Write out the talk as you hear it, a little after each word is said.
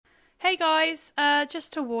Hey guys,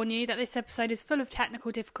 just to warn you that this episode is full of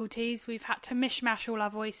technical difficulties. We've had to mishmash all our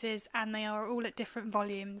voices and they are all at different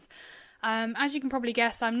volumes. As you can probably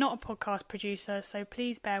guess, I'm not a podcast producer, so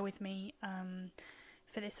please bear with me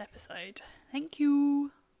for this episode. Thank you.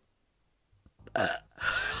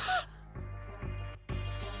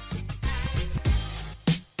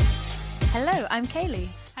 Hello, I'm Kaylee.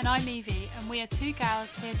 And I'm Evie, and we are two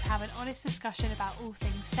gals here to have an honest discussion about all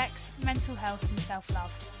things sex, mental health and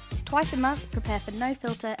self-love. Twice a month, prepare for no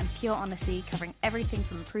filter and pure honesty, covering everything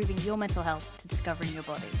from improving your mental health to discovering your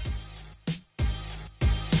body.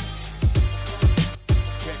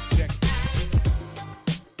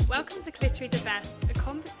 Welcome to Clitory the Best, a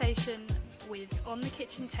conversation with On the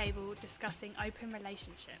Kitchen Table discussing open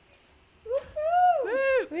relationships.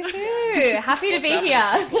 Woohoo! Woohoo! Happy to be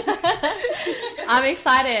here. I'm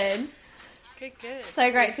excited. Good.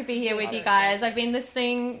 So great to be here with you guys. I've been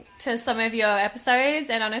listening to some of your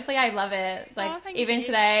episodes and honestly I love it. Even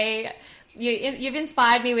today, you've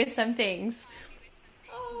inspired me with some things.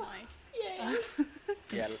 Oh, nice. Yeah.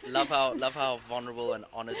 Yeah, love how vulnerable and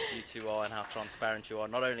honest you two are and how transparent you are,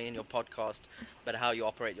 not only in your podcast, but how you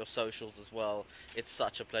operate your socials as well. It's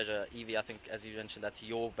such a pleasure. Evie, I think, as you mentioned, that's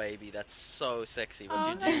your baby. That's so sexy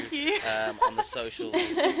when you do on the socials.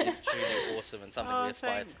 It's truly awesome and something we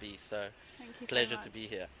aspire to be. So, pleasure to be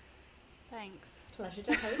here. Thanks. Pleasure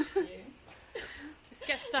to host you. Let's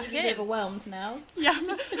get stuck in. He's overwhelmed now. Yeah.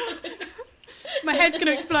 My head's going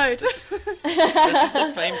to explode. That's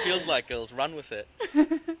what fame feels like, girls. Run with it.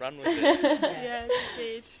 Run with it. Yes,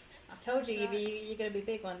 indeed. I told you, Evie, you're going to be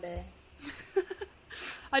big one day.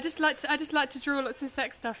 I just like to draw lots of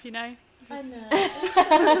sex stuff, you know. I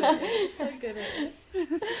know. You're so good at it.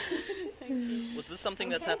 Thank you. Was this something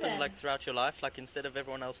that's happened like throughout your life? Like instead of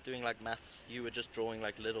everyone else doing like maths, you were just drawing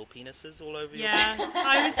like little penises all over you? Yeah,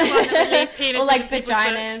 I was the one that would leave penises or like in people's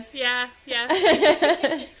vaginas. books. Yeah.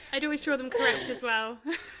 I'd always draw them correct as well.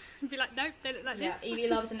 Be like, nope, they look like Yeah, this. Evie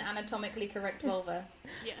loves an anatomically correct vulva.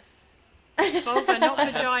 Yes. Vulva, not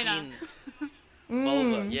vagina.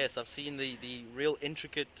 Vulva, yes, I've seen the real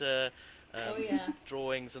intricate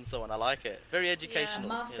drawings and so on. I like it. Very educational. Yeah,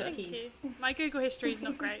 masterpiece. You know? My Google history is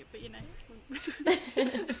not great, but you know.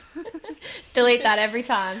 Delete that every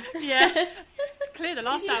time. Yeah. Clear the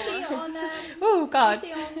last Did you hour. see on? Oh God! Did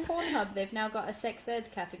you see on Pornhub they've now got a sex ed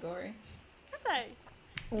category? Have they?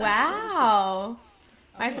 Wow.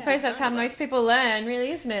 I suppose that's how most people learn,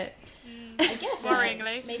 really, isn't it? I guess.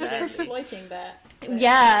 Worryingly. Maybe they're exploiting that.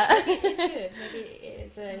 Yeah. Maybe it's good. Maybe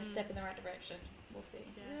it's a step in the right direction. We'll see.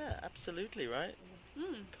 Yeah, absolutely, right? God,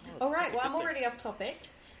 All right. that's a Well, good I'm thing. already off topic.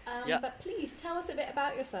 But please tell us a bit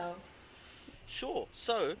about yourselves. Sure.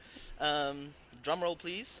 So, drum roll,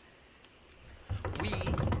 please. We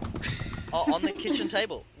are On the Kitchen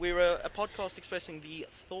Table. We're a podcast expressing the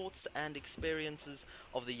thoughts and experiences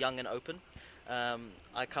of the young and open.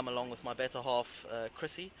 I come along with my better half,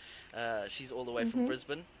 Chrissy. She's all the way from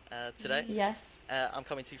Brisbane today. Yes. I'm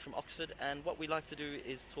coming to you from Oxford, and what we like to do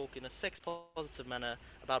is talk in a sex-positive manner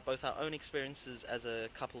about both our own experiences as a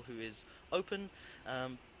couple who is open,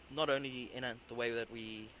 not only in the way that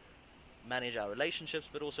we manage our relationships,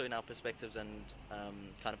 but also in our perspectives and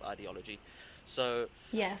kind of ideology. So,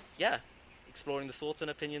 Yes. yeah, exploring the thoughts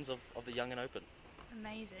and opinions of the young and open.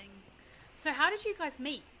 Amazing. So how did you guys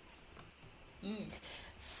meet?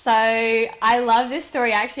 So I love this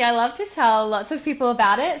story. Actually, I love to tell lots of people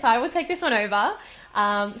about it. So I will take this one over.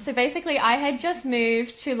 So basically, I had just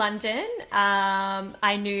moved to London.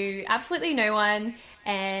 I knew absolutely no one,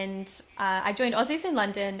 and I joined Aussies in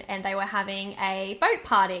London, and they were having a boat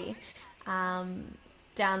party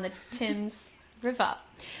down the Thames River.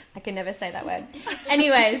 I can never say that word.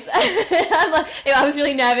 Anyways, I was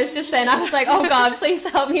really nervous just then. I was like, oh God, please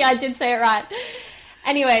help me. I did say it right.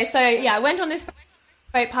 Anyway, so yeah, I went on this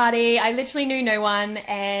boat party. I literally knew no one,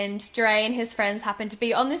 and Dre and his friends happened to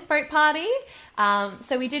be on this boat party.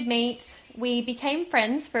 So we did meet. We became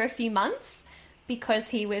friends for a few months because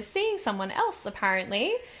he was seeing someone else,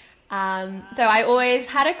 apparently. Though I always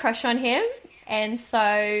had a crush on him, and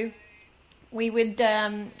so we would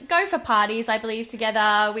go for parties, I believe,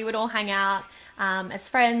 together. We would all hang out as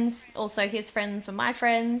friends. Also, his friends were my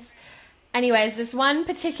friends. Anyways, this one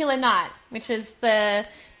particular night, which is the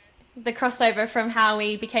crossover from how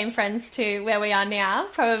we became friends to where we are now,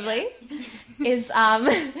 probably, is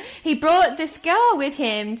he brought this girl with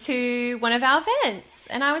him to one of our events.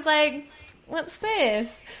 And I was like, what's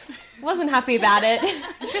this? Wasn't happy about it.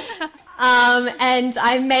 And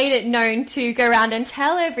I made it known to go around and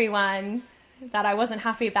tell everyone that I wasn't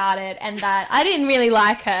happy about it and that I didn't really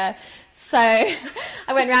like her. So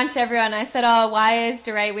I went around to everyone and I said, oh, why is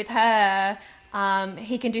DeRay with her?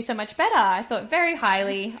 He can do so much better. I thought very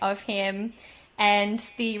highly of him. And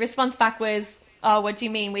the response back was, oh, what do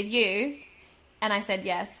you mean with you? And I said,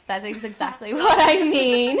 yes, that is exactly what I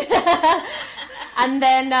mean. And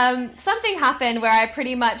then something happened where I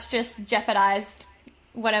pretty much just jeopardized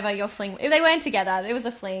whatever your fling. They weren't together. It was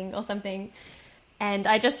a fling or something. And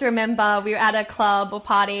I just remember we were at a club or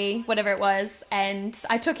party, whatever it was, and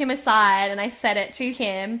I took him aside and I said it to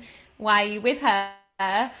him, why are you with her?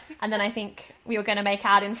 And then I think we were going to make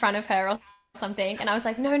out in front of her or something. And I was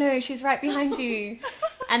like, no, she's right behind you.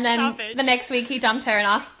 And then Savage. The next week he dumped her and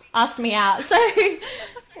asked me out. So it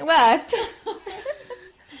worked.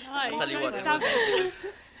 Nice. I'll tell you So what, savage.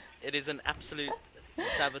 it is an absolute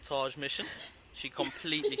sabotage mission. She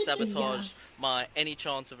completely sabotaged my any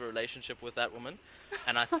chance of a relationship with that woman,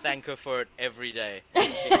 and I thank her for it every day.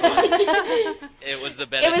 It was the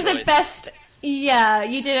best. It was the best. Yeah,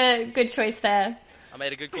 you did a good choice there. I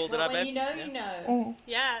made a good call, did But I, when babe? you know, Yeah. you know. Mm.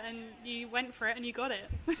 Yeah, and you went for it and you got it.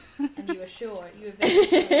 And you were sure. You were very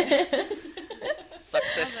sure.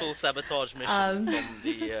 Successful sabotage mission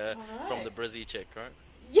from the Brizzy chick, right?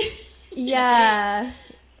 Yeah.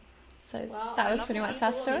 So Well, that I was love pretty when much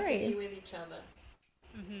our people want to story. be with each other.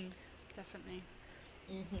 Definitely.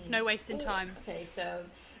 Mm-hmm. No wasting time. Okay, so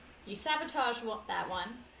you sabotaged that one,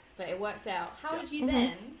 but it worked out. How Yeah. did you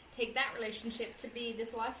then take that relationship to be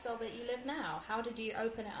this lifestyle that you live now? How did you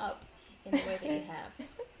open it up in the way that you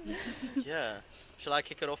have? Yeah. Shall I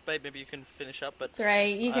kick it off, babe? Maybe you can finish up, but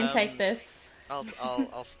Great, you can take this.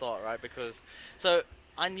 I'll start, right? Because so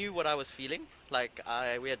I knew what I was feeling. Like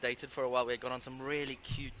we had dated for a while. We had gone on some really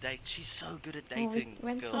cute dates. She's so good at dating.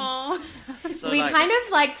 went girl. Oh, So, We like, kind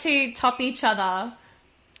of like to top each other.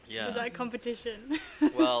 yeah. was that a competition?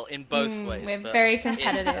 Well, in both ways. We're but very in,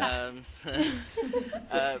 competitive.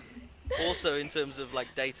 also, in terms of like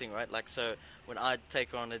dating, right? Like, so when I'd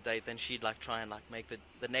take her on a date, then she'd like try and like make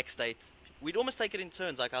the next date. We'd almost take it in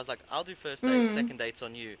turns. Like I was like, I'll do first date, second date's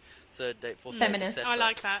on you, third date, fourth date, Feminist. etc. I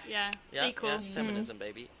like that. Yeah, Yeah, equal. yeah, feminism,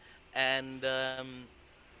 baby. And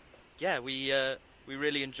yeah, we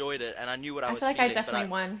really enjoyed it, and I knew what I I was feel like I feeling. definitely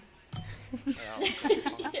won.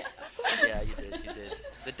 Yeah, you did.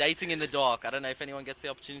 The dating in the dark. I don't know if anyone gets the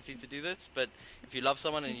opportunity to do this, but if you love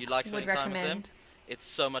someone and you like Would spending time with them, recommend. it's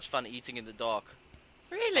so much fun eating in the dark.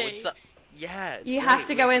 I Really? would su- yeah. it's You great. have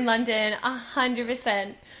to go in London,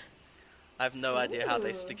 100%. I have no idea how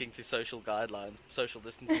they're Ooh. sticking to social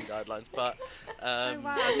distancing guidelines, but Oh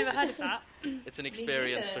wow, I've never heard of that. it's an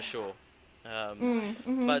experience neither. for sure.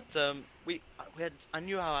 Mm-hmm. But I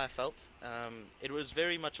knew how I felt. It was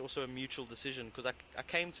very much also a mutual decision because I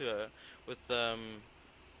came to her with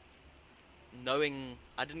knowing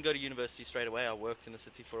I didn't go to university straight away. I worked in the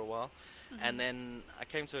city for a while, and then I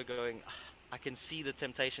came to her going, I can see the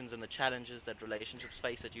temptations and the challenges that relationships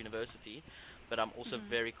face at university, but I'm also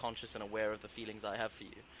very conscious and aware of the feelings I have for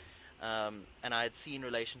you. And I had seen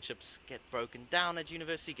relationships get broken down at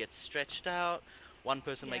university, get stretched out. One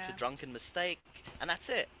person makes a Yeah. drunken mistake, and that's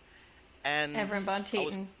it. And Everyone bond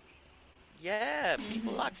cheating. yeah,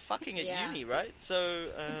 people like fucking at Yeah. uni, right? So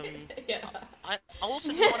Yeah. I also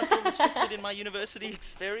didn't want to feel restricted in my university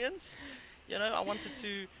experience. You know, I wanted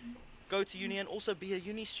to go to uni and also be a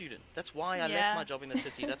uni student. That's why I Yeah. left my job in the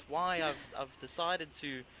city. That's why I've decided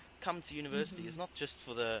to come to university. It's not just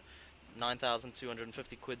for the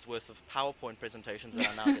 9,250 quid's worth of PowerPoint presentations that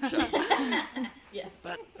I now get shown, Yes.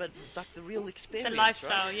 but like the real The experience,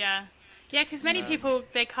 lifestyle, right? yeah. Yeah, because many people,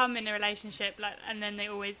 they come in a relationship, like, and then they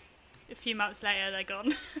always, a few months later, they're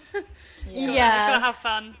gone. Yeah. They've got to have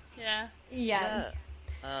fun. Yeah. Yeah.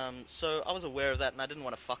 So I was aware of that, and I didn't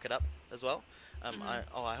want to fuck it up as well.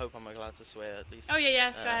 I hope I'm allowed to swear at least. Oh,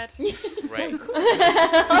 yeah, go ahead. Great.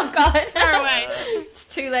 Oh, God. Swear away. It's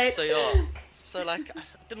too late. So like I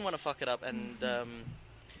didn't want to fuck it up, and I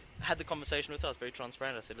had the conversation with her. I was very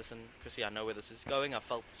transparent. I said, listen, Chrissy, I know where this is going. I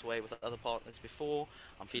felt this way with other partners before.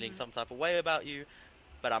 I'm feeling some type of way about you,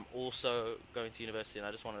 but I'm also going to university, and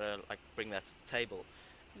I just wanted to like bring that to the table.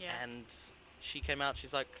 Yeah. And she came out,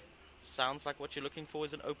 she's like, sounds like what you're looking for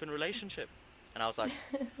is an open relationship. And I was like,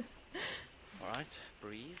 alright,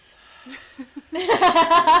 breathe.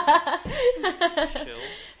 Chill.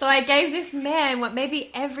 So I gave this man what maybe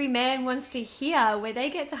every man wants to hear, where they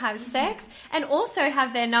get to have sex and also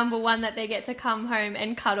have their number one that they get to come home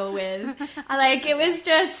and cuddle with. It was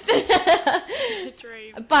just... The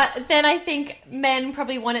dream. But then I think men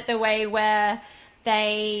probably want it the way where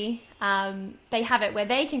they have it where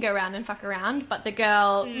they can go around and fuck around, but the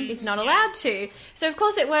girl is not allowed to. So of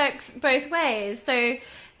course it works both ways. So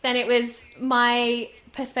then it was my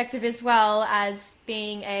perspective as well as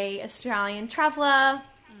being a Australian traveller.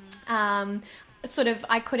 I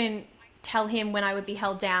couldn't tell him when I would be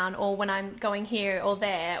held down or when I'm going here or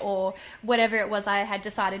there or whatever it was I had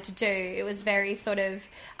decided to do. It was very sort of,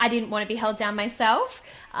 I didn't want to be held down myself.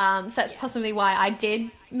 So that's possibly why I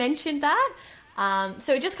did mention that.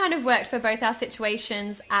 So it just kind of worked for both our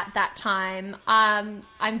situations at that time.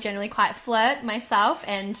 I'm generally quite flirt myself,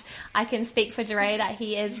 and I can speak for Dre that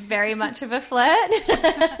he is very much of a flirt.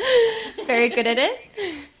 Very good at it.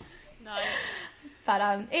 Nice.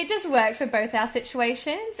 But it just worked for both our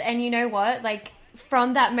situations. And you know what? Like,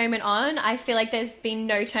 from that moment on, I feel like there's been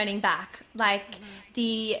no turning back. Like,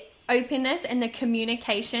 the openness and the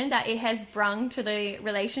communication that it has brung to the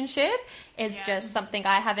relationship is just something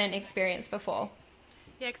I haven't experienced before.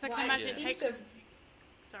 Yeah, because I can imagine it takes...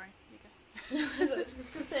 Sorry, you go. I was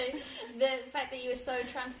just going to say, the fact that you were so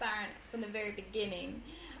transparent from the very beginning,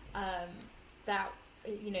 that,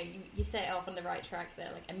 you know, you set it off on the right track there,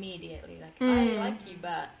 like, immediately. Like, I like you,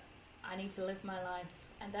 but I need to live my life.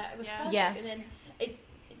 And that was perfect. Yeah. And then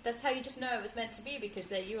that's how you just know it was meant to be, because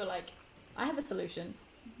there you were like, I have a solution.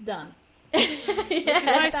 Done. Most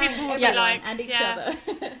people will be like, and each other.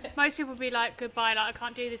 Most people will be like, goodbye, like, I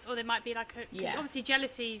can't do this. Or there might be like because obviously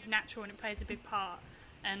jealousy is natural and it plays a big part.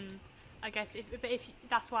 And I guess,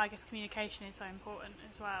 that's why I guess communication is so important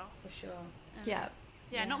as well. For sure. Yeah,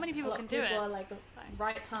 not many people can do it. People are like,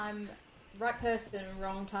 right time, right person,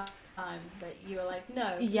 wrong time. But you were like,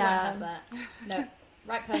 no, you won't have that. No,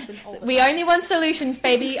 right person all the time. We only want solutions,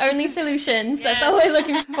 baby. Only solutions. That's all we're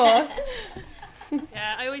looking for.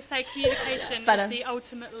 Yeah, I always say communication is the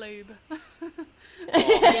ultimate lube.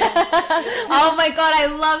 Oh my god, I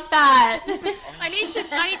love that. I need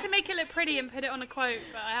to make it look pretty and put it on a quote,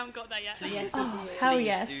 but I haven't got that yet. Yes, you do. Hell Please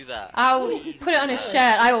yes. do that. I'll put it on a shirt.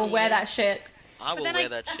 I will wear that shit. I will wear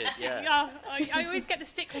that shit, yeah. I always get the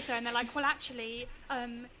sticklers though, and they're like, well, actually,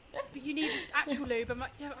 you need actual lube. I'm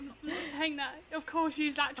like, yeah, I'm not saying that. Of course,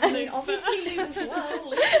 use actual lube. Obviously, lube as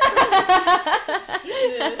well.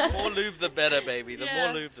 Jesus. The more lube, the better, baby. The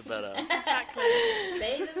more lube, the better. Exactly.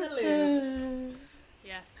 Bathe in the lube.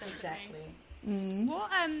 Yes, definitely. Exactly. What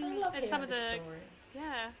I love are some of the story.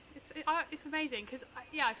 it's amazing because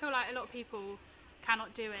I feel like a lot of people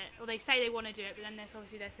cannot do it, or they say they want to do it, but then there's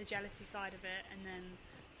the jealousy side of it, and then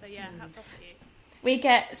hats off to you. We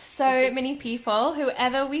get so many people,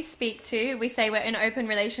 whoever we speak to, we say we're in an open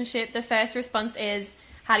relationship, the first response is,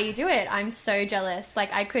 how do you do it? I'm so jealous.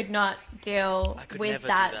 Like, I could not deal with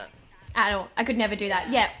that at all. I could never do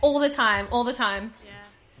that. Yeah, all the time. Yeah.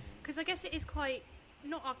 Because I guess it is quite,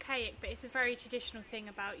 not archaic, but it's a very traditional thing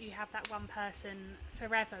about you have that one person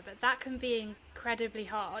forever, but that can be incredibly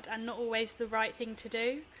hard and not always the right thing to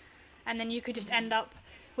do. And then you could just end up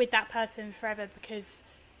with that person forever because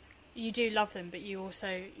you do love them, but you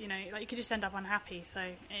also, you could just end up unhappy. So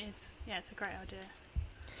it's a great idea.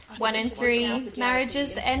 1 in 3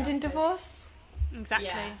 marriages end in divorce. Exactly.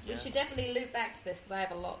 Yeah, we should definitely loop back to this because I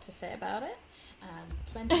have a lot to say about it.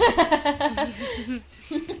 Plenty.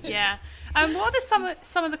 Yeah. What are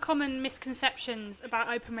some of the common misconceptions about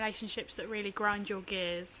open relationships that really grind your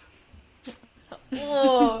gears?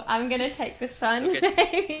 Oh, I'm gonna take this one. Look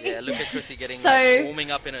at Chrissy getting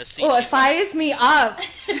warming up in her seat. Oh, it fires me up.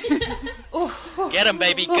 Get him,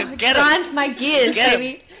 baby. Get him. Grinds my gears,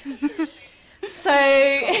 baby.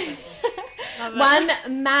 So, one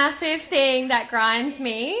massive thing that grinds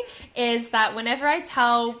me is that whenever I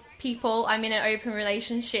tell people I'm in an open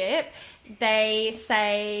relationship, they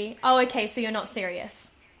say, "Oh, okay, so you're not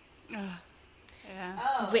serious,"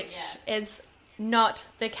 which is not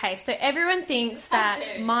the case. So everyone thinks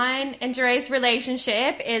that mine and Dre's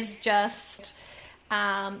relationship is just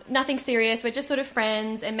nothing serious. We're just sort of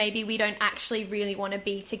friends, and maybe we don't actually really want to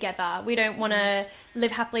be together. We don't want to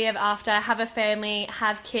live happily ever after, have a family,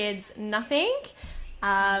 have kids, nothing.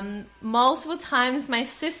 Multiple times my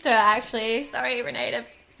sister actually, sorry Renee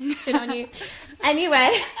to shit on you. Anyway,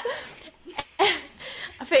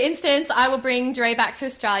 for instance, I will bring Dre back to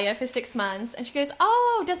Australia for 6 months, and she goes,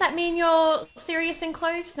 "Oh, does that mean you're serious and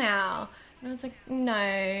close now?" And I was like,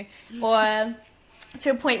 "No." Or to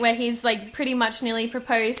a point where he's like pretty much nearly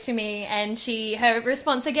proposed to me, and her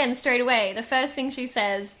response again straight away, the first thing she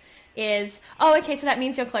says is, "Oh, okay, so that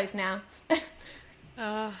means you're close now."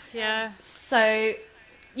 Yeah. So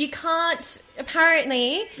you can't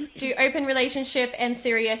apparently do open relationship and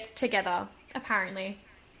serious together, apparently.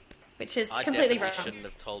 Which is completely wrong. I shouldn't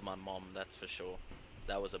have told my mom, that's for sure.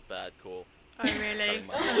 That was a bad call. Oh, really? Telling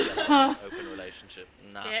my mom that open relationship.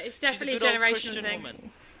 Nah. Yeah, it's definitely a She's good old generational Christian thing.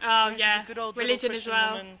 Woman. Oh, She's yeah. a good old Religion as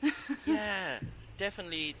well. woman. Yeah.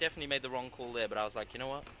 Definitely made the wrong call there, but I was like, you know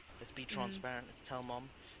what? Let's be transparent. Let's tell mom.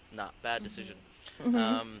 Nah, bad decision.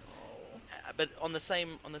 But on the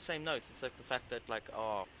same note, it's like the fact that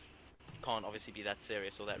can't obviously be that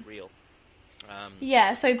serious or that real.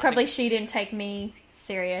 Yeah, so probably she didn't take me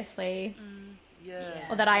seriously,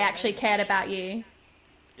 or that I actually cared about you.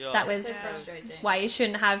 Yeah. That was so frustrating. why you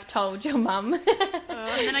shouldn't have told your mum. And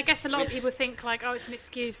then I guess a lot of people think like, oh, it's an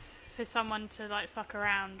excuse for someone to like fuck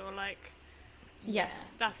around or like. Yes.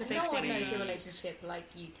 That's a And big no one thing. knows isn't your it? relationship like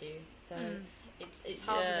you two, so it's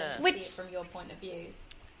hard for them to Which- see it from your point of view.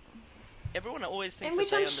 Everyone always thinks And that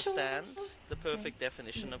which they I'm sure- understand the perfect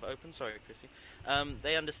definition of open. Sorry, Chrissy.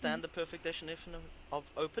 They understand the perfect definition of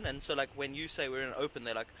open, and so like when you say we're in an open,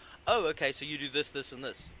 they're like, oh, okay, so you do this, this, and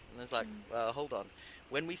this. And it's like, hold on.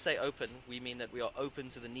 When we say open, we mean that we are open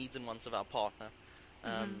to the needs and wants of our partner.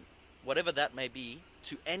 Whatever that may be,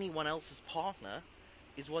 to anyone else's partner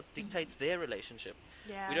is what dictates their relationship.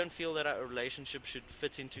 Yeah. We don't feel that our relationship should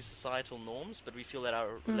fit into societal norms, but we feel that our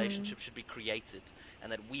relationship should be created,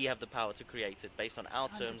 and that we have the power to create it based on our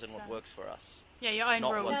terms and what 100%. works for us. Yeah, your own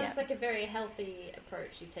Not rules. what- Sounds like a very healthy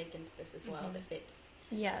approach you take into this as well, that fits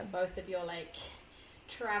Yeah. both of your like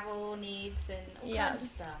travel needs and all Yeah. kinds of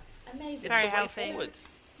stuff. Amazing. It's Very the way healthy. forward.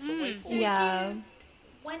 It's the way So forward. Yeah. do you,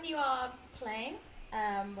 when you are playing,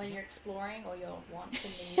 when you're exploring or your wants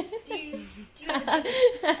and needs, do you ever do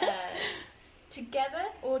this together,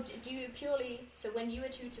 or do you purely? So when you are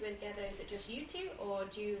two together, is it just you two, or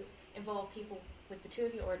do you involve people with the two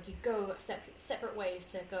of you, or do you go separate ways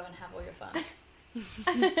to go and have all your fun?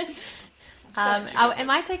 Am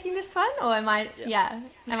I taking this one, or am I? Yeah.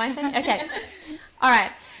 Yeah. Am I taking? Okay. All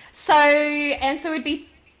right. So answer would be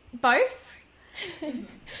both.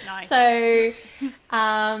 Nice. So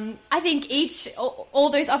I think all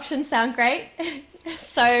those options sound great.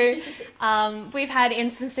 So we've had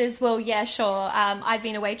instances, well, yeah, sure, I've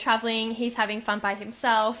been away traveling, he's having fun by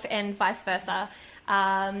himself, and vice versa,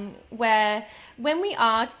 where when we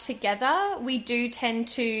are together, we do tend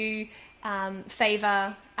to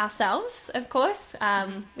favour ourselves, of course.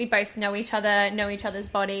 We both know each other, know each other's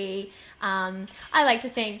body. I like to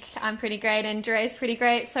think I'm pretty great and Dre's pretty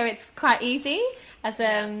great, so it's quite easy. As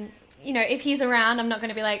you know, if he's around, I'm not going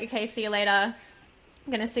to be like, okay, see you later,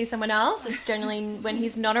 I'm going to see someone else. It's generally when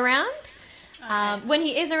he's not around. When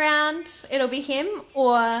he is around, it'll be him,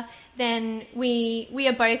 or then we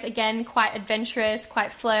are both, again, quite adventurous,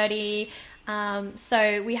 quite flirty.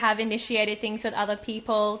 So we have initiated things with other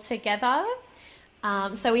people together.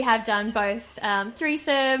 So we have done both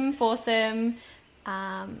threesome, foursome.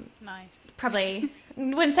 Nice. Probably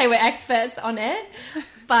wouldn't say we're experts on it,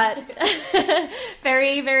 but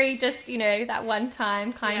very, very just, you know, that one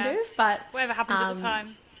time kind Yeah. of. But Whatever happens at the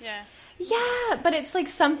time. Yeah. yeah, but it's like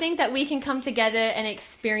something that we can come together and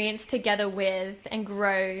experience together with and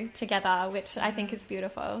grow together, which I think is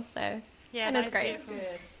beautiful. So Yeah, And it's that's great. So beautiful.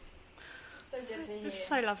 good. So good to hear. It's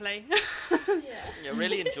so lovely. Yeah,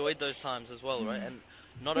 really enjoyed those times as well, right? And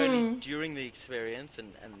not only during the experience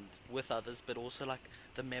and with others, but also like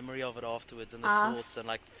the memory of it afterwards and the thoughts and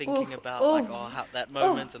like thinking about like that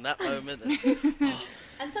moment and that moment. And,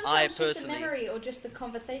 And sometimes just the personally- memory or just the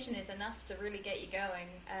conversation is enough to really get you going.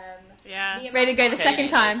 Yeah. Me and Ready to my go the partner- second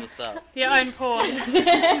time. What's up? Your own porn. Me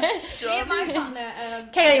and my partner.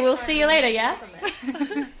 Kaylee, we'll see you later, yeah?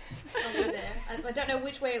 I'll go there. I don't know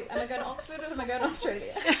which way. Am I going to Oxford or am I going to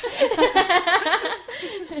Australia?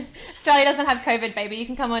 Australia doesn't have COVID, baby. You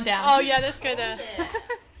can come on down. Oh, yeah, let's go there. Yeah.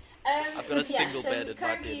 I've got a single bed, it might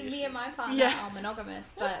Currently, be an me issue. and my partner Yeah. are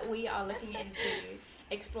monogamous, but we are looking into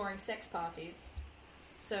exploring sex parties.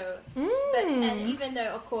 So, but and even though,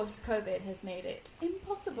 of course, COVID has made it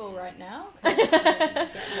impossible right now, 'cause you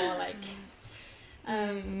get more like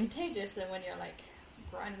contagious than when you're like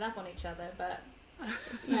grinding up on each other. But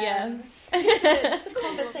Yes. just the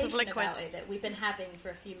conversation about liquids. it that we've been having for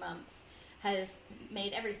a few months has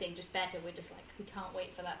made everything just better. We're just like, we can't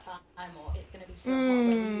wait for that time, or it's going to be so hot when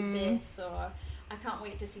we do this, or I can't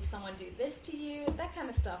wait to see someone do this to you, that kind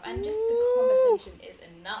of stuff. And just the conversation is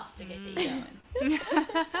enough to get you going.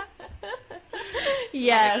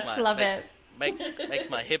 Yes, Makes my- love makes- it. Makes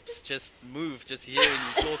my hips just move just hearing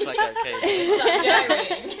you talk like okay. Start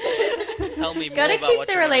gyrating. Tell me more Gotta about keep what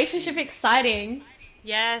the you wanna relationship see. exciting.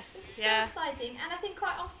 Yes. It's Yeah. so exciting, and I think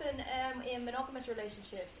quite often in monogamous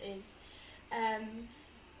relationships is, I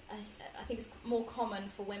think it's more common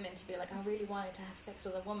for women to be like, I really wanted to have sex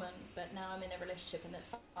with a woman, but now I'm in a relationship and that's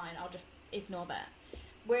fine. I'll just ignore that.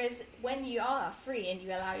 Whereas when you are free and you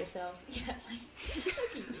allow yourselves,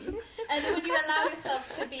 and when you allow yourselves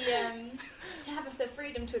to be, to have the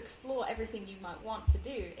freedom to explore everything you might want to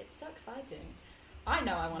do, it's so exciting. I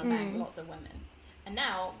know I want to bang lots of women, and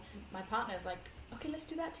now my partner's like, okay, let's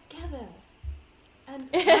do that together.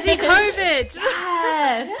 And Bloody COVID.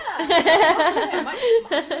 Yes. yeah, I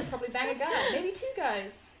might probably bang a guy, maybe two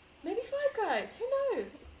guys. Maybe Five Guys. Who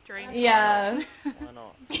knows? Dream. Yeah. Why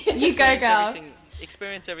not? You go, girl.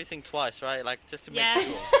 Experience everything twice, right? Like, just to make Yeah.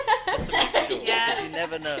 sure. Just to make sure. Yeah. Because you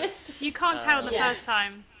never know. You can't tell the Yes. first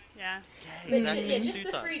time. Yeah. But Exactly. yeah, just Two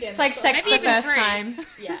the times. freedom. It's like sex Maybe the even first 3. time.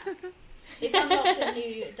 Yeah. It's unlocked a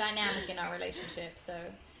new dynamic in our relationship, so...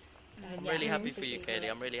 I'm yeah, really happy for completely you, Kaylee. relate.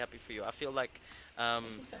 I'm really happy for you. I feel like Thank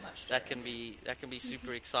you so much, that Jared. can be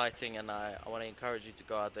super exciting, and I want to encourage you to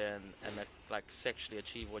go out there and like sexually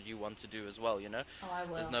achieve what you want to do as well. You know, Oh, I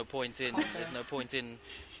will. there's no point in Confident.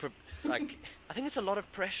 like I think it's a lot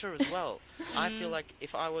of pressure as well. I feel like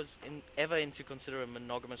if I was ever into consider a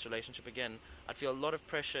monogamous relationship again, I'd feel a lot of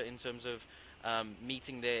pressure in terms of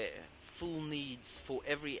meeting their full needs for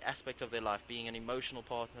every aspect of their life, being an emotional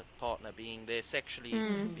partner, being there sexually,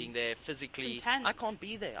 being there physically. It's intense. I can't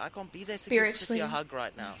be there to give Chrissy Spiritually. a hug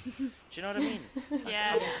right now. Do you know what I mean?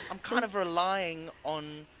 Yeah. I'm kind of relying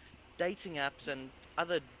on dating apps and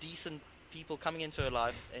other decent people coming into her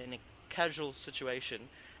life in a casual situation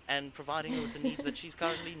and providing her with the needs that she's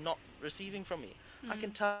currently not receiving from me. I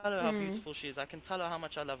can tell her how beautiful she is. I can tell her how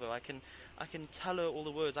much I love her. I can tell her all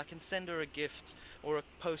the words. I can send her a gift or a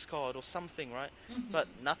postcard or something, right? But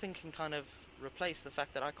nothing can kind of replace the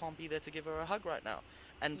fact that I can't be there to give her a hug right now.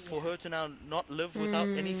 And for her to now not live without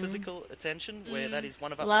any physical attention, where that is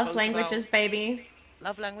one of our Love both of languages, our baby.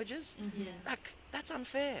 love languages, that's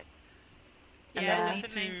unfair. And Yeah, that will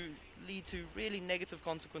definitely. lead to really negative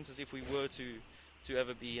consequences if we were to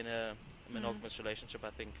ever be in a monogamous relationship,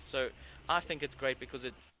 I think. So I think it's great because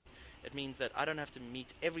it means that I don't have to meet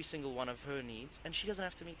every single one of her needs, and she doesn't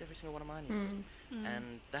have to meet every single one of my needs.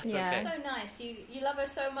 And that's Yeah. okay. So nice. You love her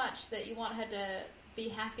so much that you want her to be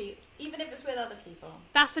happy, even if it's with other people.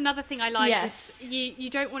 That's another thing I like. Yes. Is you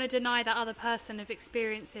don't want to deny that other person of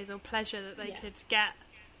experiences or pleasure that they Yeah. could get.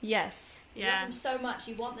 Yes. You love Yeah. them so much,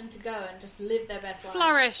 you want them to go and just live their best life.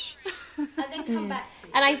 Flourish. And then come back to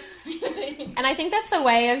you. And I think that's the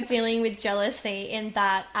way of dealing with jealousy in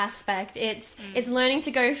that aspect. It's learning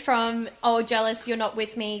to go from, oh, jealous, you're not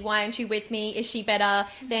with me, why aren't you with me, is she better,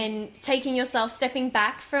 then taking yourself, stepping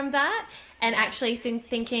back from that and actually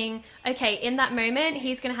thinking, okay, in that moment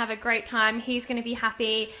he's going to have a great time, he's going to be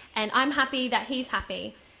happy, and I'm happy that he's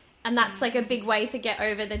happy. And that's like a big way to get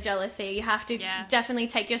over the jealousy. You have to definitely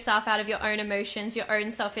take yourself out of your own emotions, your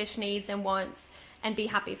own selfish needs and wants, and be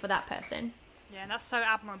happy for that person. Yeah, that's so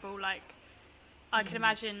admirable. Like, I can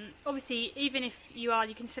imagine, obviously, even if you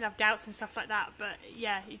can still have doubts and stuff like that, but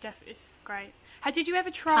yeah, it's great. Did you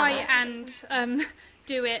ever try and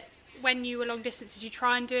do it when you were long distance? Did you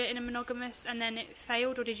try and do it in a monogamous and then it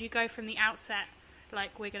failed, or did you go from the outset,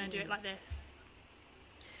 like, we're going to do it like this?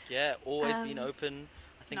 Yeah, always been open.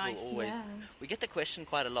 I think Nice. we'll always... Yeah. We get the question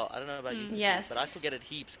quite a lot. I don't know about you, Yes. but I still get it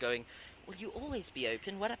heaps going, will you always be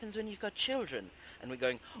open? What happens when you've got children? And we're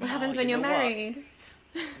going, What happens "Oh, when you you're know what? married?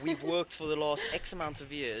 We've worked for the last X amount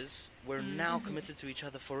of years. We're now committed to each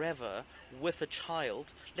other forever with a child.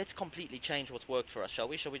 Let's completely change what's worked for us, shall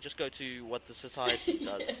we? Shall we just go to what the society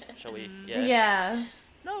does? Shall we? Yeah.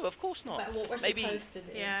 No, of course not. But what we're Maybe, supposed to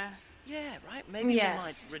do. Yeah. yeah, right. Maybe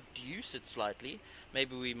Yes. we might reduce it slightly.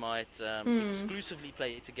 Maybe we might exclusively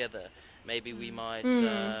play it together. Maybe we might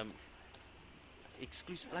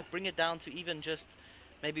bring it down to even just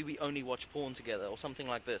maybe we only watch porn together or something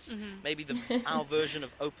like this. Maybe our version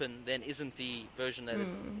of open then isn't the version that it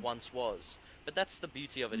once was. But that's the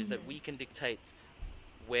beauty of it, is that we can dictate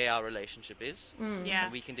where our relationship is. Yeah.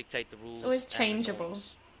 And we can dictate the rules. It's always and the changeable. norms.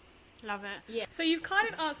 Love it. Yeah. So you've kind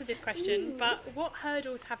of answered this question, but what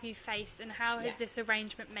hurdles have you faced, and how has this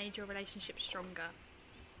arrangement made your relationship stronger?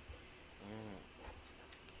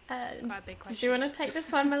 Quite a big Did question. you want to take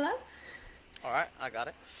this one, my love? All right, I got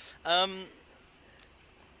it.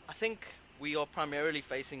 I think we are primarily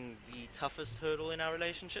facing the toughest hurdle in our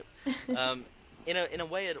relationship. In a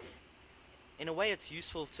way, it's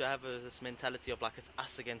useful to have this mentality of like it's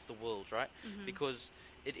us against the world, right? Because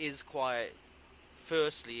it is quite.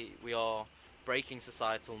 Firstly, we are breaking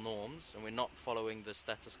societal norms, and we're not following the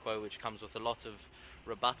status quo, which comes with a lot of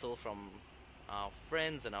rebuttal from our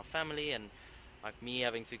friends and our family, and like me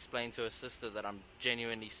having to explain to her sister that I'm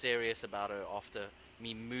genuinely serious about her after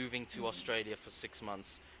me moving to Australia for 6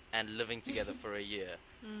 months and living together for a year.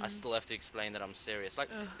 I still have to explain that I'm serious. Like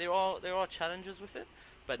there are challenges with it,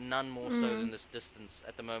 but none more so than this distance.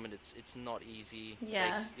 At the moment, it's not easy.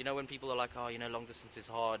 Yeah. You know, when people are like, oh, long distance is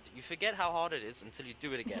hard, you forget how hard it is until you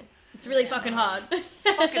do it again. It's really fucking hard.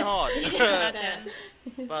 It's fucking hard. Imagine.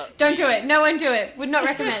 But Don't do it. No one do it. Would not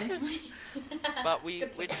recommend. But we're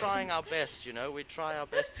trying our best, we try our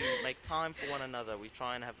best to make time for one another. We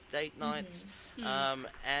try and have date nights,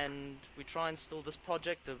 and we try and still this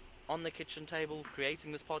project, the on the kitchen table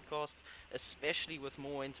creating this podcast, especially with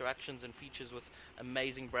more interactions and features with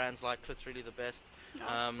amazing brands like Clit's Really the Best.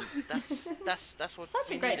 That's what Such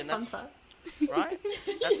we a great need, and sponsor. right?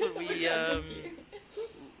 That's what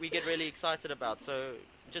we get really excited about. So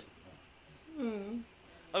just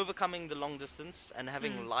overcoming the long distance and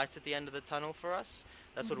having light at the end of the tunnel for us,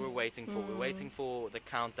 that's what we're waiting for. We're waiting for the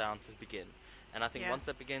countdown to begin. And I think once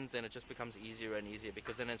that begins, then it just becomes easier and easier,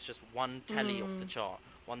 because then it's just one tally off the chart,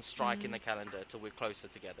 one strike in the calendar till we're closer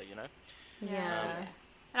together, you know? Yeah.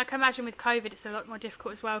 And I can imagine with COVID it's a lot more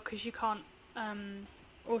difficult as well, because you can't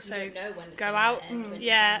also You don't know when it's go gonna out, end, when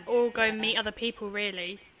it's or go gonna- meet other people,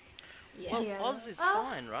 really. Yeah. Well, Yeah. Oz is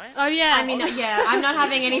fine, right? Oh yeah, I mean, I'm not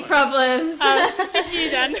having any problems. just you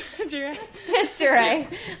then. Just Duray.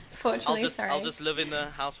 Fortunately, I'll just live in the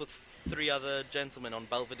house with 3 other gentlemen on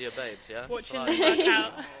Belvedere Babes, yeah? watching So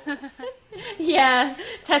the workout. Yeah,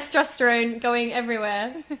 testosterone going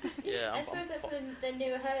everywhere. yeah, I suppose that's the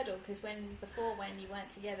newer hurdle, because when you weren't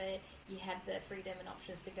together, you had the freedom and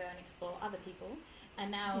options to go and explore other people, and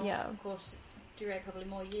now, of course, Dure probably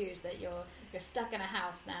more you, is that you're stuck in a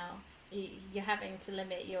house now. You're having to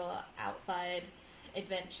limit your outside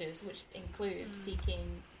adventures, which include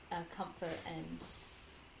seeking comfort and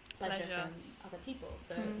pleasure from other people.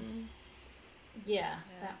 So,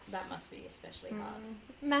 that must be especially hard.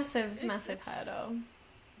 Massive hurdle.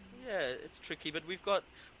 yeah, it's tricky, but we've got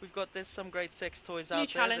there's some great sex toys out there.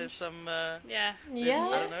 challenge. There's some Yeah. there's-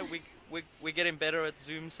 I don't know, we're getting better at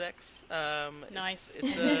Zoom sex. Nice.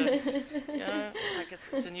 It's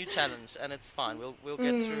it's a new challenge, and it's fine. We'll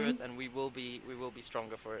get through it, and we will be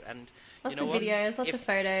stronger for it. And Lots you know of what? videos, lots of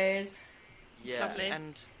photos. Yeah, lovely.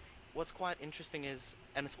 and what's quite interesting is,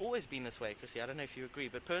 and it's always been this way, Chrissy, I don't know if you agree,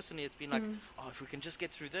 but personally it's been like, if we can just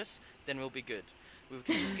get through this, then we'll be good. If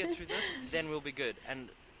we can just get through this, then we'll be good. And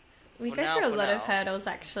We for go now- through a for lot of now- hurdles,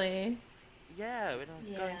 actually. yeah, we're going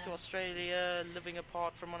Yeah. to Australia, living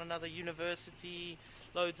apart from one another, university,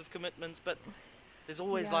 loads of commitments, but there's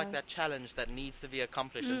always Yeah. like that challenge that needs to be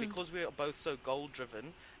accomplished. And because we are both so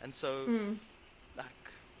goal-driven and so like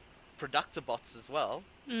productive-bots as well,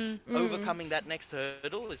 overcoming that next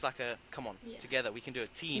hurdle is like come on, together, we can do a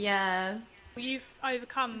team. Yeah. You've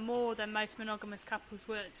overcome more than most monogamous couples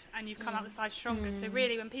would, and you've come out the side stronger. So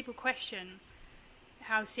really, when people question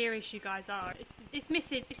how serious you guys are, it's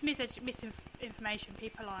misinformation.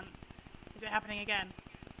 People aren't. Is it happening again?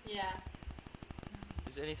 Yeah.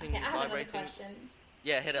 Is there anything Okay, I have another vibrating? question.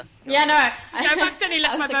 Yeah, hit us. Yeah, no. I've accidentally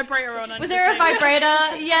left my was like, vibrator on. Was there a vibrator?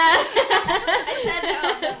 Yeah. I turned it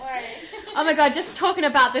off, don't worry. Oh my god, just talking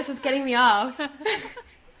about this is getting me off.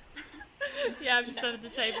 Yeah, I'm just under the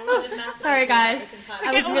table. I'll just masturbate Sorry, guys. this entire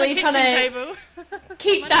I was Get on really the trying kitchen to table.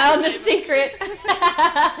 keep that on the secret.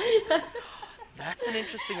 That's an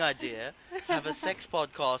interesting idea. Have a sex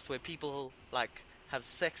podcast where people like have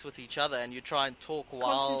sex with each other, and you try and talk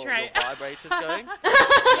while your Concentrate. vibrator's going.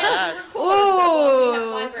 Yeah, That's- Ooh. we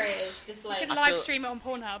have vibrators, just You like can live stream it on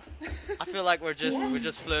Pornhub. I feel like we're just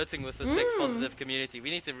flirting with the sex positive community. We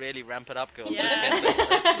need to really ramp it up, girls. Yeah.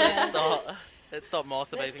 Let's start Let's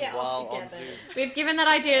masturbating get while off on together. Zoom. We've given that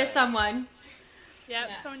idea to someone. Yep,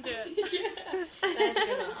 Yeah. someone do it. That's a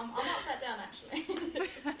good one. I'll mark that down actually.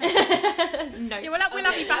 No. Yeah, we'll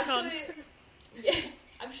have you back on.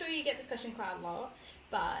 I'm sure you get this question quite a lot,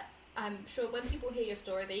 but I'm sure when people hear your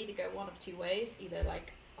story, they either go one of two ways. Either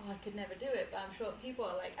like, oh, I could never do it, but I'm sure people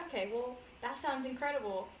are like, okay, well, that sounds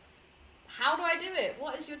incredible. How do I do it?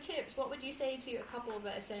 What is your tips? What would you say to a couple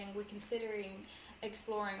that are saying we're considering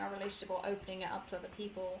exploring our relationship or opening it up to other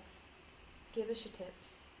people? Give us your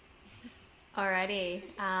tips. Alrighty.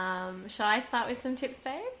 Shall I start with some tips,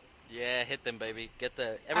 babe? Yeah, hit them, baby.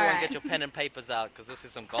 Everyone Alright. get your pen and papers out, because this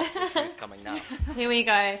is some gospel truth coming now. Here we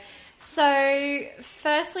go. So,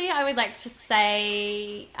 firstly, I would like to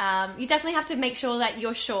say you definitely have to make sure that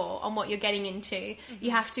you're sure on what you're getting into.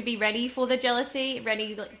 You have to be ready for the jealousy,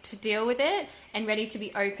 ready to deal with it, and ready to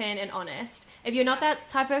be open and honest. If you're not that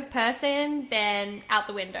type of person, then out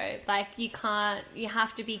the window. Like, you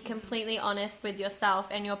have to be completely honest with yourself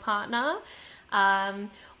and your partner.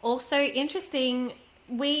 Also, interesting,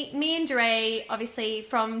 me and Dre, obviously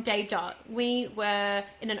from day dot, we were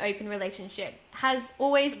in an open relationship. Has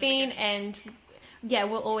always been, and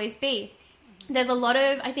will always be. There's a lot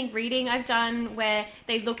of, I think, reading I've done where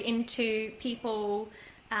they look into people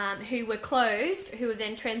who were closed, who have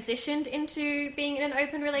then transitioned into being in an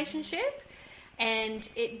open relationship, and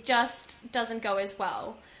it just doesn't go as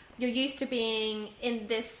well. You're used to being in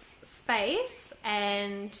this space,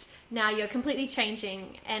 and now you're completely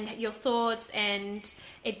changing, and your thoughts, and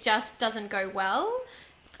it just doesn't go well.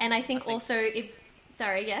 And I think also,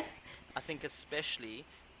 sorry, yes? I think especially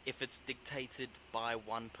if it's dictated by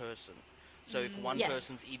one person. So if one Yes.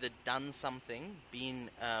 person's either done something, been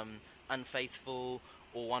unfaithful,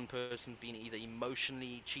 or one person's been either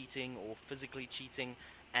emotionally cheating or physically cheating,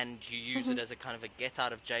 and you use it as a kind of a get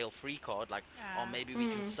out of jail free card, like, oh, maybe we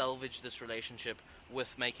can salvage this relationship with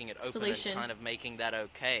making it open Solution. and kind of making that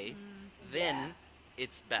okay, then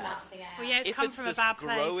it's bad. Balancing it out. Well, yeah, it's If come it's from a this bad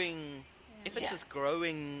place. growing, if it's Yeah. this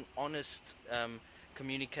growing, honest,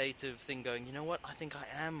 communicative thing going, you know what, I think I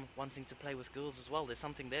am wanting to play with girls as well. There's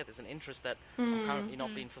something there. There's an interest that I'm currently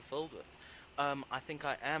not being fulfilled with. I think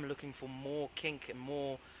I am looking for more kink and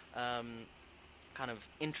more kind of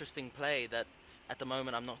interesting play that at the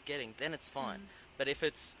moment I'm not getting. Then it's fine. But if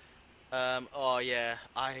it's, oh yeah,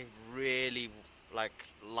 I really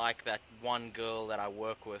like that one girl that I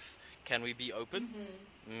work with. Can we be open?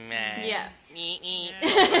 Meh. Yeah. Me.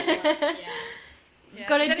 Yeah. Yeah.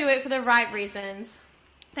 Got to Then do it's- it for the right reasons.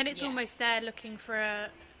 Then it's Yeah. almost there looking for a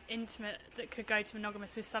intimate that could go to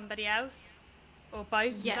monogamous with somebody else, or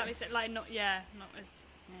both. Does that Yes. make sense? Like not as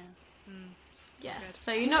Yes. Good.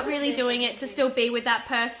 So you're not really doing it to still be with that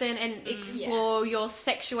person and explore your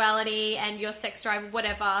sexuality and your sex drive,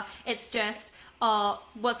 whatever. It's just,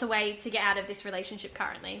 what's a way to get out of this relationship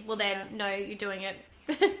currently? Well, then, no, you're doing it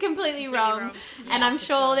completely wrong. wrong. And I'm for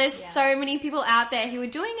sure sure, there's yeah. so many people out there who are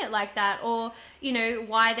doing it like that, or, you know,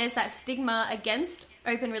 why there's that stigma against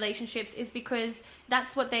open relationships is because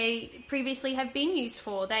that's what they previously have been used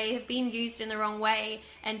for. They have been used in the wrong way,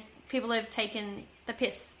 and people have taken the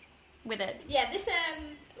piss with it. Yeah, this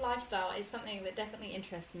lifestyle is something that definitely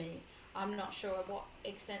interests me. I'm not sure what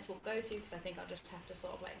extent we'll go to because I think I'll just have to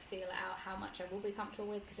sort of like feel out how much I will be comfortable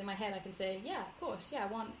with. Because in my head I can say, yeah, of course, yeah, I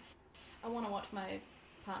want to watch my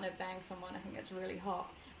partner bang someone. I think that's really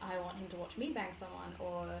hot. I want him to watch me bang someone,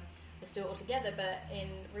 or let's do it all together. But in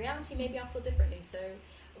reality, maybe I'll feel differently. So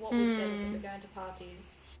what we've said is if we're going to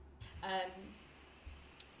parties, I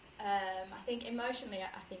think emotionally,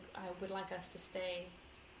 I think I would like us to stay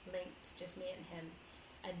linked, just me and him,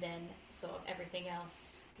 and then sort of everything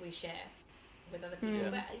else we share with other people.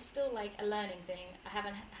 But it's still like a learning thing. I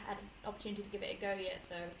haven't had an opportunity to give it a go yet,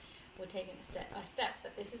 so we're taking it step by step.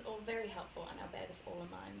 But this is all very helpful, and I'll bear this all in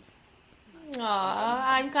mind.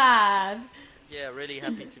 Aw, I'm glad. Yeah, really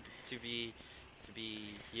happy to be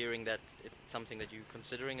hearing that it's something that you're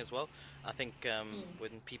considering as well. I think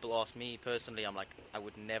when people ask me personally, I'm like, I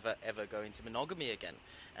would never ever go into monogamy again,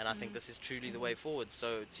 and I think this is truly the way forward.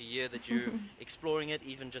 So to hear that you're exploring it,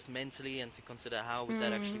 even just mentally, and to consider how would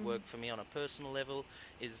that actually work for me on a personal level,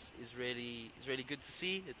 is really good to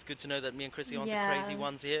see. It's good to know that me and Chrissy aren't the crazy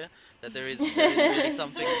ones here. That there is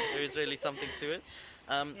really something to it.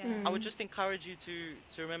 I would just encourage you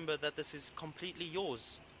to remember that this is completely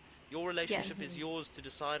yours. Your relationship Yes. is yours to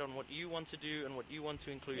decide on what you want to do and what you want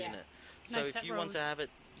to include in it. So No if set you want to rules. have it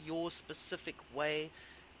your specific way,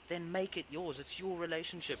 then make it yours. It's your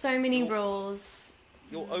relationship. So many Your- rules.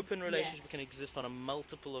 Your open relationship Yes. can exist on a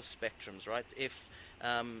multiple of spectrums, right? If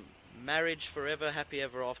marriage forever, happy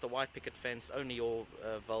ever after, white picket fence, only your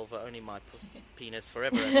vulva, only my penis,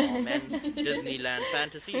 forever and amen. Disneyland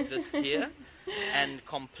fantasy exists here, and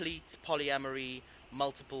complete polyamory,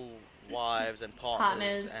 multiple wives and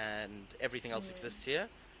partners. And everything else exists here.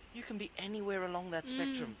 You can be anywhere along that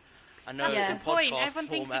spectrum. I know That's Yeah. a the good point. podcast Everyone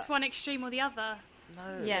thinks format- it's one extreme or the other.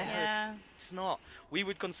 No, Yes. no, Yeah. it's not. We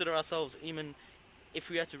would consider ourselves, even if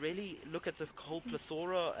we had to really look at the whole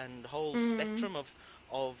plethora and whole spectrum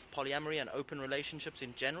of polyamory and open relationships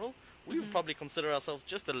in general, we would probably consider ourselves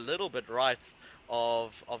just a little bit right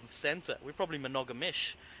of center. We're probably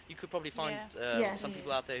monogamish. You could probably find Yes. some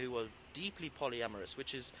people out there who are deeply polyamorous,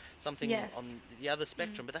 which is something Yes. on the other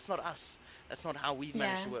spectrum, but that's not us. That's not how we've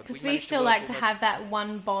managed Yeah, to work. because We've we managed still work like to almost- have that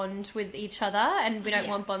one bond with each other, and we don't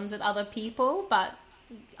want bonds with other people, but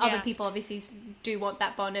other Yeah. people obviously do want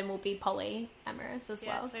that bond and will be polyamorous as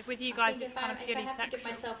Yeah, well. so with you I guys, think it's kind of purely if I have to give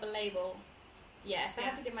sexual. myself a label, if I Yeah.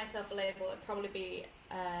 have to give myself a label, it'd probably be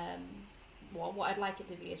what I'd like it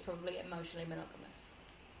to be is probably emotionally monogamous.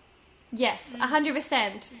 Yes,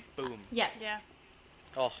 100%. Boom. Yeah. Yeah.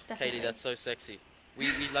 Oh, Definitely. Katie, that's so sexy. We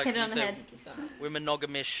like Hit it you on the said, head. Thank you so much. we're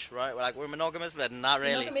monogamish, right? We're like, we're monogamous, but not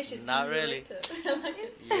really. Monogamish is Not really. related.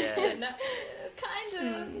 Yeah. No, kind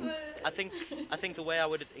of. But... I think the way I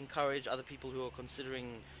would encourage other people who are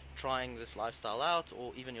considering trying this lifestyle out,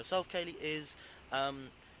 or even yourself, Kaylee, is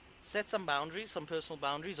set some boundaries, some personal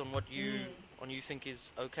boundaries on what you think is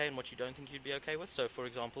okay and what you don't think you'd be okay with. So, for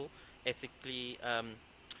example, ethically,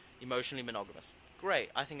 emotionally monogamous. great.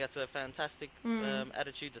 I think that's a fantastic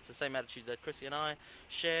attitude. That's the same attitude that Chrissy and I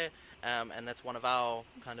share, and that's one of our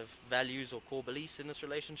kind of values or core beliefs in this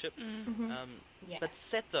relationship. But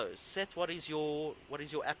set what is your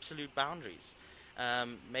absolute boundaries.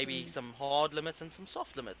 Maybe some hard limits and some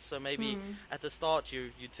soft limits. So maybe at the start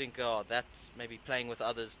you'd think, oh, that's maybe playing with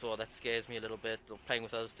others, or that scares me a little bit, or playing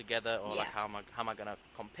with others together, or like how am I going to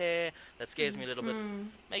compare? That scares me a little bit.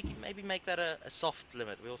 Maybe make that a soft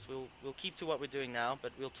limit. We'll keep to what we're doing now,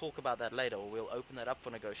 but we'll talk about that later, or we'll open that up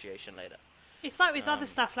for negotiation later. It's like with other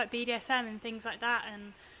stuff like BDSM and things like that,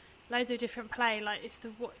 and loads of different play. Like it's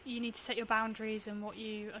what you need to set your boundaries and what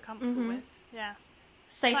you are comfortable with. Yeah.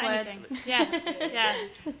 Safe Like words. anything. Yes. Yeah.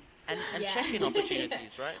 And check-in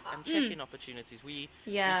opportunities, right? And check-in opportunities. We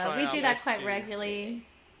do try our that best quite to- regularly.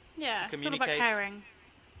 Yeah. To It's all about communicate. caring.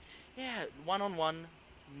 Yeah, one-on-one,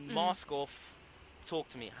 mask off, talk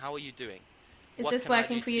to me. How are you doing? Is What this can I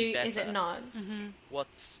working do for to be you? Is it better? not? What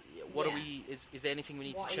are Yeah. we? Is there anything we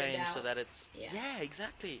need What to are your change so that doubts? it's Yeah.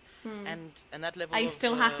 exactly. And that level. Are you of,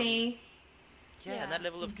 still happy? Yeah, and that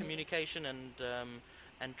level Mm-hmm. of communication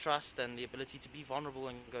and trust and the ability to be vulnerable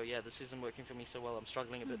and go, yeah, this isn't working for me so well. I'm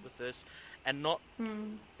struggling a bit with this, and not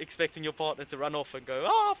expecting your partner to run off and go,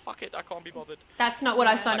 oh fuck it, I can't be bothered. That's not what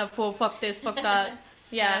I signed up for. Fuck this, fuck that.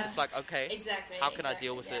 Yeah. It's like, okay, Exactly. how can I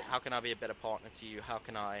deal with it? yeah. How can I be a better partner to you? How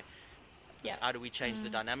can I? Yeah. How do we change the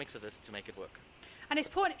dynamics of this to make it work? And it's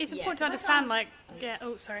important. It's Yeah, important to 'cause I understand, can't- like, yeah.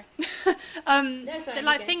 Oh, sorry. No, sorry, that,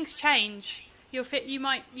 like okay. things change. You'll fit. You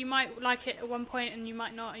might like it at one point, and you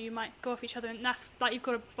might not. And you might go off each other, and that's like you've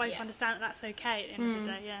got to both Yeah. understand that that's okay at the end of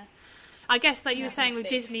the day. Yeah. I guess like you were saying with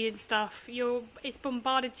Nothing's Disney and stuff, it's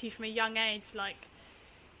bombarded to you from a young age. Like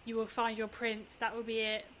you will find your prince. That will be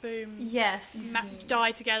it. Boom. Yes.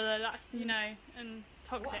 Die together. That's and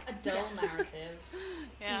toxic. What a dull narrative.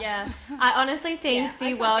 Yeah. I honestly think Yeah, I the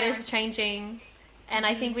can't world is guarantee- changing, and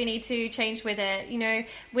I think we need to change with it. You know,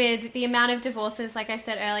 with the amount of divorces, like I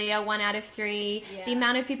said earlier, 1 out of 3, Yeah. the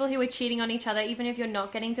amount of people who are cheating on each other, even if you're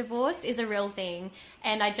not getting divorced, is a real thing.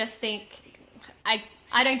 And I just think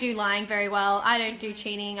I don't do lying very well. I don't do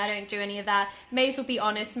cheating. I don't do any of that. May as well be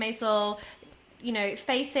honest. May as well,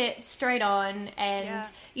 face it straight on. And,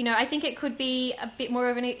 I think it could be a bit more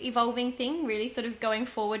of an evolving thing, really, sort of going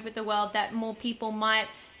forward with the world, that more people might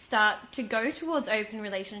start to go towards open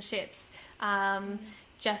relationships. It's more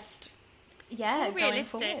Going forward.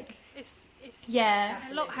 realistic. It's Yeah.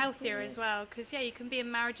 a lot Absolutely. healthier as well, because you can be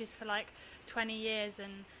in marriages for like 20 years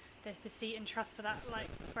and there's deceit and trust for that, like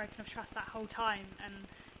broken of trust that whole time,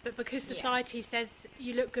 but because society says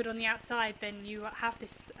you look good on the outside, then you have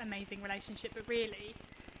this amazing relationship, but really,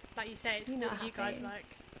 like you say, it's You're what not you guys happy. like.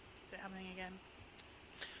 Is it happening again?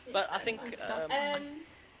 But I think Stop.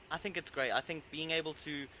 I think it's great. I think being able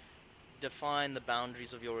to define the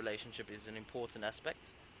boundaries of your relationship is an important aspect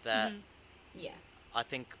that Yeah. I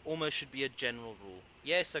think almost should be a general rule.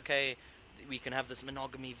 Yes, okay, we can have this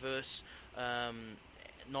monogamy versus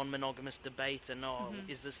non-monogamous debate, and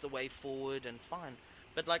is this the way forward? And fine,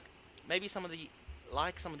 but like maybe some of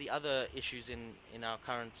the other issues in our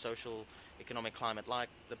current social economic climate, like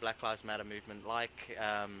the Black Lives Matter movement, like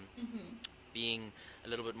being a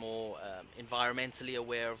little bit more environmentally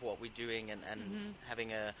aware of what we're doing and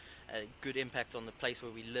having a good impact on the place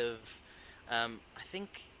where we live. I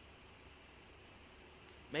think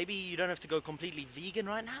maybe you don't have to go completely vegan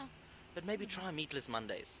right now, but maybe try meatless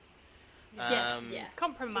Mondays. Yes. Yeah.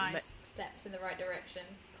 Compromise. Just steps in the right direction.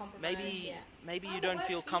 Compromise. Maybe Oh, you what don't works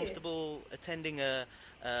feel for you? comfortable attending a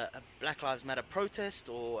Black Lives Matter protest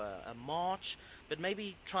or a march, but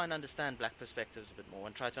maybe try and understand black perspectives a bit more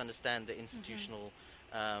and try to understand the institutional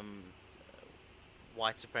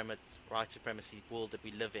white supremacy world that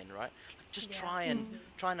we live in, right? Like just try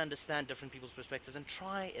and understand different people's perspectives and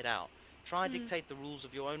try it out. Try dictate the rules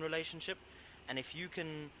of your own relationship, and if you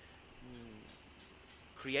can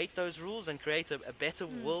create those rules and create a better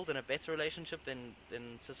world and a better relationship than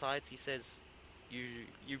society says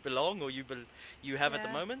you belong or you have at the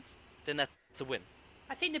moment, then that's a win.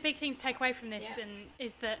 I think the big thing to take away from this Yeah.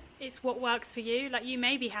 is that it's what works for you. Like you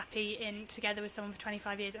may be happy together with someone for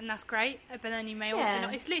 25 years, and that's great. But then you may also Yeah.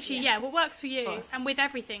 not. It's literally Yeah. what works for you, course. and with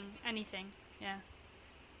everything, anything. Yeah.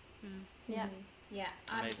 Yeah. Yeah,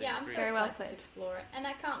 Amazing. I'm so Very well excited to put. explore it, and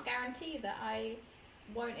I can't guarantee that I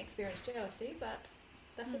won't experience jealousy, but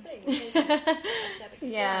that's the thing. We're taking step by step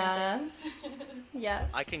exploring Yeah. things. Yeah.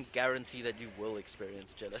 I can guarantee that you will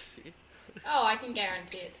experience jealousy. Oh, I can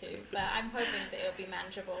guarantee it too, but I'm hoping that it'll be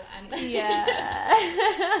manageable and Yeah.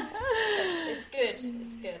 it's good.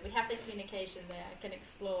 It's good. We have the communication there. I can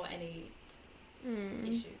explore any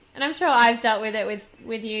issues. And I'm sure I've dealt with it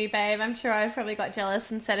with you, babe. I'm sure I've probably got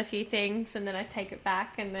jealous and said a few things, and then I take it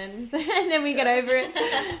back, and then we get over it.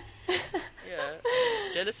 Yeah,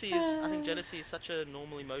 I think jealousy is such a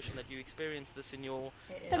normal emotion that you experience this in your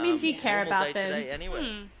That means you care normal about day-to-day them.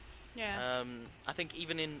 anyway. Yeah. I think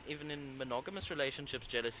even in monogamous relationships,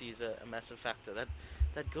 jealousy is a massive factor.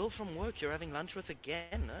 That girl from work you're having lunch with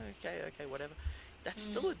again, okay, whatever. That's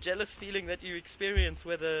still a jealous feeling that you experience,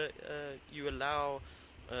 whether you allow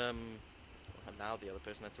the other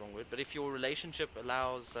person, that's the wrong word, but if your relationship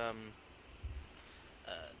allows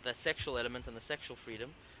the sexual element and the sexual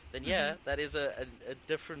freedom, then that is a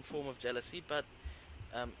different form of jealousy. But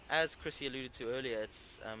as Chrissy alluded to earlier, it's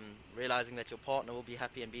realizing that your partner will be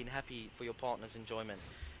happy and being happy for your partner's enjoyment,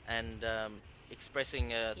 and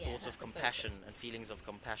expressing thoughts of compassion and feelings of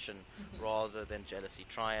compassion rather than jealousy.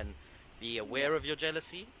 Try and be aware of your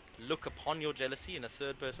jealousy, look upon your jealousy in a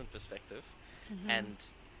third person perspective, and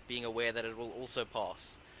being aware that it will also pass.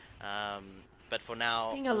 But for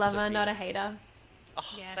now, Being a lover, not a hater. Oh,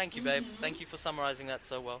 Yes. Thank you, babe. Thank you for summarizing that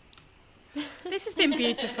so well. This has been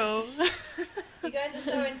beautiful. You guys are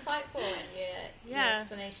so insightful, and your Yeah.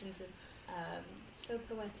 explanations are so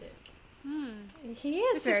poetic. He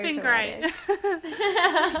is This has very been poetic.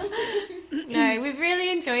 great. No, we've really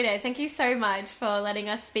enjoyed it. Thank you so much for letting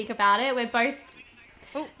us speak about it. We're both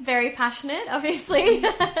very passionate, obviously.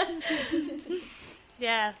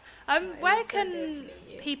 Yeah. It Where was so good to can meet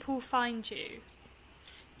you. people find you?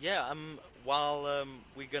 Yeah, while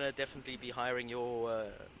we're going to definitely be hiring your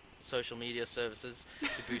social media services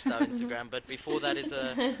to boost our Instagram, but before that is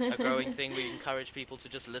a growing thing, we encourage people to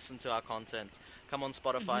just listen to our content. Come on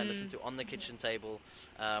Spotify and listen to On the Kitchen Table.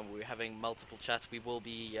 We're having multiple chats. We will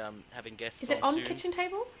be having guests Is it on soon. Kitchen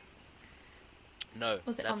Table? No,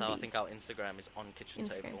 Was it that's on how I the- think our Instagram is On Kitchen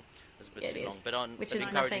Instagram. Table. It's a bit Yeah, too it long. is. But Which but is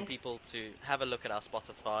encouraging nothing. people to have a look at our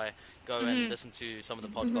Spotify, go and listen to some of the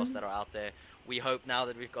podcasts that are out there. We hope now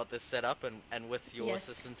that we've got this set up and with your Yes.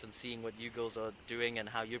 assistance and seeing what you girls are doing and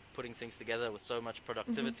how you're putting things together with so much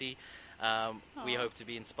productivity, we hope to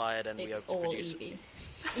be inspired and we It's hope to all produce. Evie.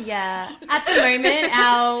 Yeah. At the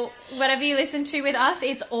moment, whatever you listen to with us,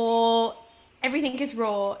 everything is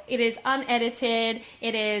raw. It is unedited.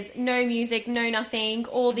 It is no music, no nothing.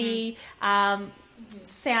 All the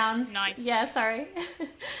sounds. Nice. Yeah, sorry.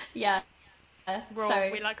 Yeah. Raw. So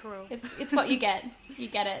We like raw. it's what you get. You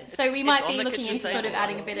get it. So we might on be the looking kitchen into sort of table.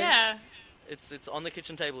 adding a bit of... Yeah. It's On the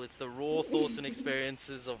Kitchen Table. It's the raw thoughts and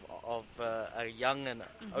experiences of a young and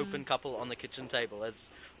open couple on the kitchen table, as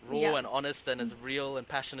raw Yeah. and honest and as real and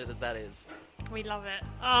passionate as that is. We love it.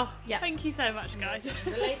 Oh, Yeah. thank you so much, guys.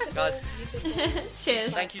 Relatable, Guys. beautiful.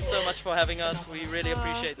 Cheers. Thank you so much for having us. We really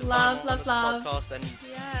appreciate the Love, time on love, this love. podcast and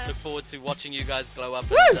Yeah. look forward to watching you guys glow up.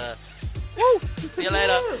 And, see you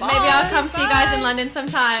later. Maybe I'll Bye. come see you guys in London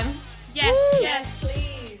sometime. Yes. Yes.